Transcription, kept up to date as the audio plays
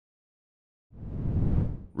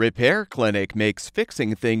Repair Clinic makes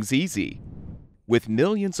fixing things easy, with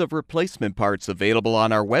millions of replacement parts available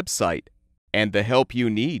on our website and the help you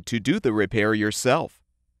need to do the repair yourself.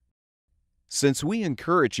 Since we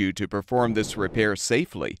encourage you to perform this repair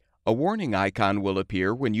safely, a warning icon will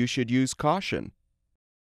appear when you should use caution.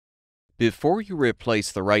 Before you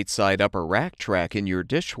replace the right side upper rack track in your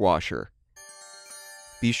dishwasher,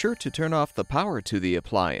 be sure to turn off the power to the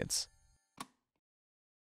appliance.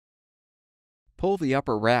 Pull the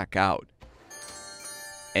upper rack out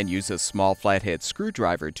and use a small flathead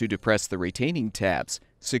screwdriver to depress the retaining tabs,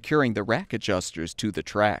 securing the rack adjusters to the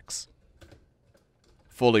tracks.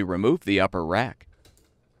 Fully remove the upper rack.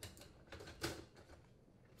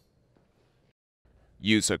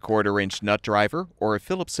 Use a 1/4-inch nut driver or a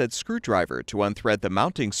Phillips head screwdriver to unthread the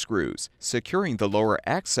mounting screws, securing the lower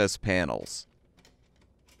access panels.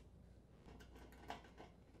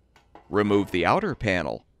 Remove the outer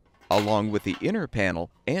panel, along with the inner panel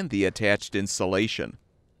and the attached insulation.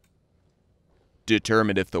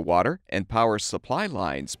 Determine if the water and power supply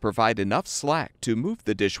lines provide enough slack to move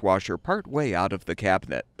the dishwasher partway out of the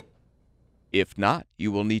cabinet. If not,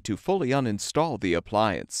 you will need to fully uninstall the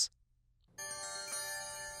appliance.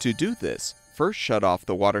 To do this, first shut off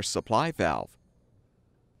the water supply valve.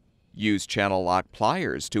 Use channel lock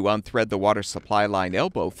pliers to unthread the water supply line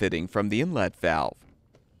elbow fitting from the inlet valve.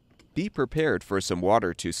 Be prepared for some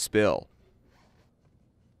water to spill.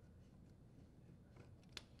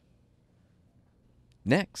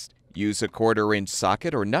 Next, use a 1/4-inch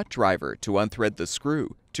socket or nut driver to unthread the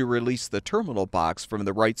screw to release the terminal box from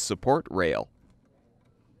the right support rail.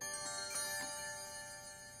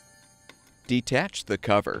 Detach the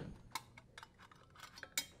cover.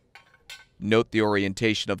 Note the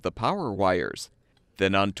orientation of the power wires,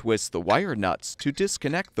 then untwist the wire nuts to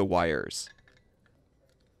disconnect the wires.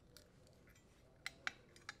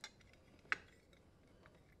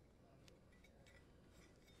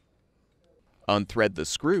 Unthread the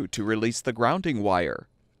screw to release the grounding wire.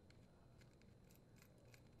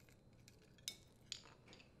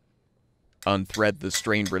 Unthread the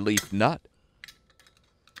strain relief nut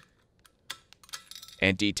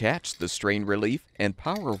and detach the strain relief and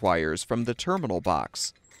power wires from the terminal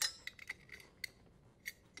box.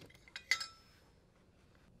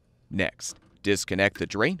 Next, disconnect the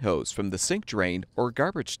drain hose from the sink drain or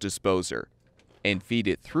garbage disposer and feed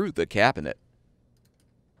it through the cabinet.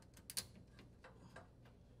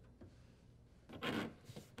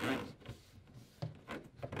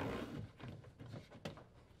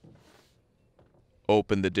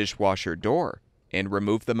 Open the dishwasher door and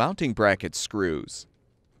remove the mounting bracket screws.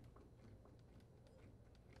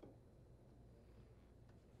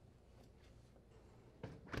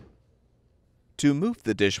 To move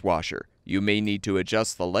the dishwasher, you may need to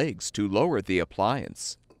adjust the legs to lower the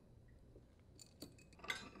appliance.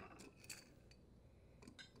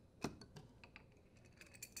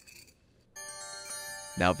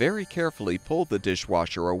 Now very carefully pull the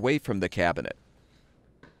dishwasher away from the cabinet.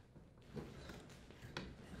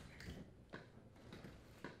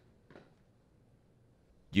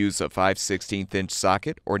 Use a 5/16"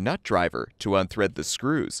 socket or nut driver to unthread the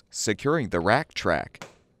screws, securing the rack track.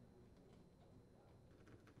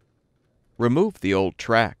 Remove the old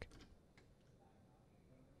track.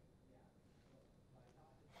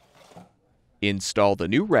 Install the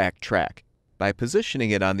new rack track by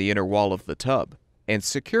positioning it on the inner wall of the tub and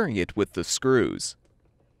securing it with the screws.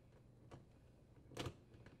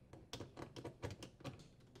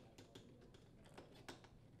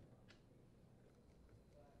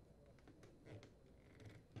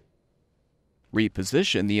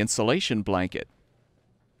 Reposition the insulation blanket.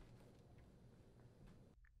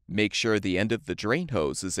 Make sure the end of the drain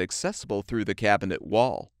hose is accessible through the cabinet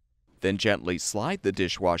wall. Then gently slide the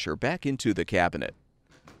dishwasher back into the cabinet.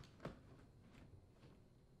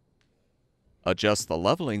 Adjust the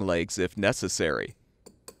leveling legs if necessary.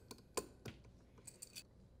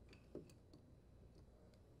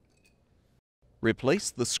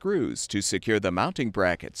 Replace the screws to secure the mounting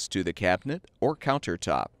brackets to the cabinet or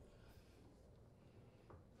countertop.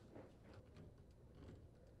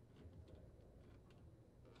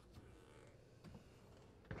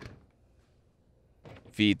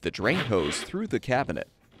 Feed the drain hose through the cabinet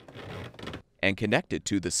and connect it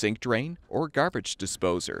to the sink drain or garbage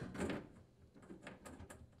disposer.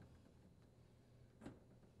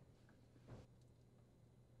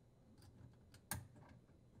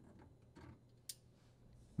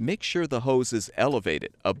 Make sure the hose is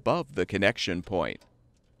elevated above the connection point.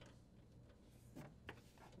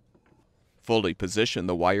 Fully position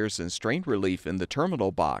the wires and strain relief in the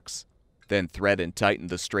terminal box, then thread and tighten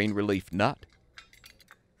the strain relief nut.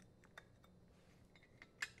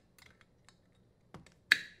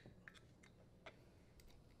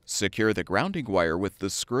 Secure the grounding wire with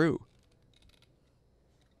the screw.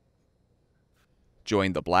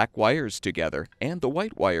 Join the black wires together and the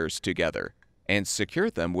white wires together and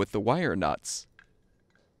secure them with the wire nuts.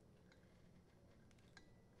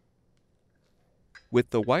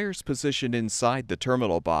 With the wires positioned inside the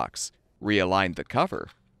terminal box, realign the cover.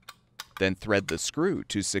 Then thread the screw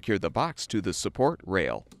to secure the box to the support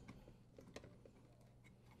rail.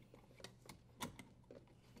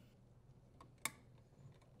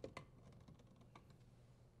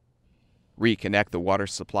 Reconnect the water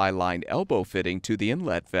supply line elbow fitting to the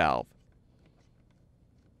inlet valve.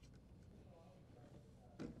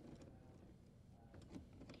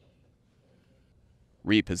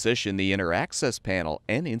 Reposition the inner access panel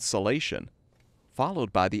and insulation,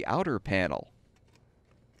 followed by the outer panel.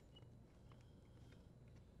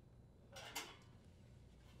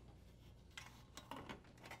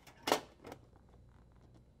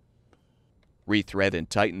 Rethread and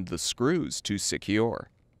tighten the screws to secure.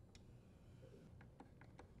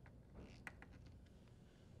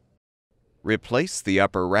 Replace the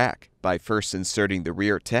upper rack by first inserting the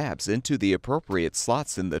rear tabs into the appropriate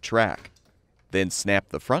slots in the track. Then snap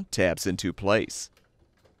the front tabs into place.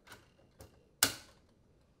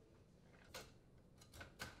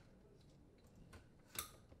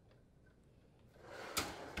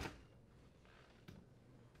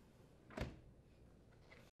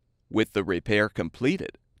 With the repair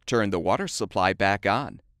completed, turn the water supply back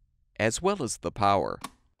on, as well as the power,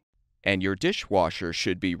 and your dishwasher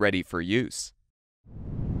should be ready for use.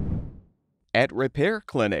 At Repair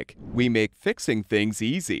Clinic, we make fixing things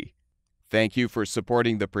easy. Thank you for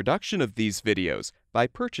supporting the production of these videos by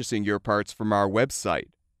purchasing your parts from our website.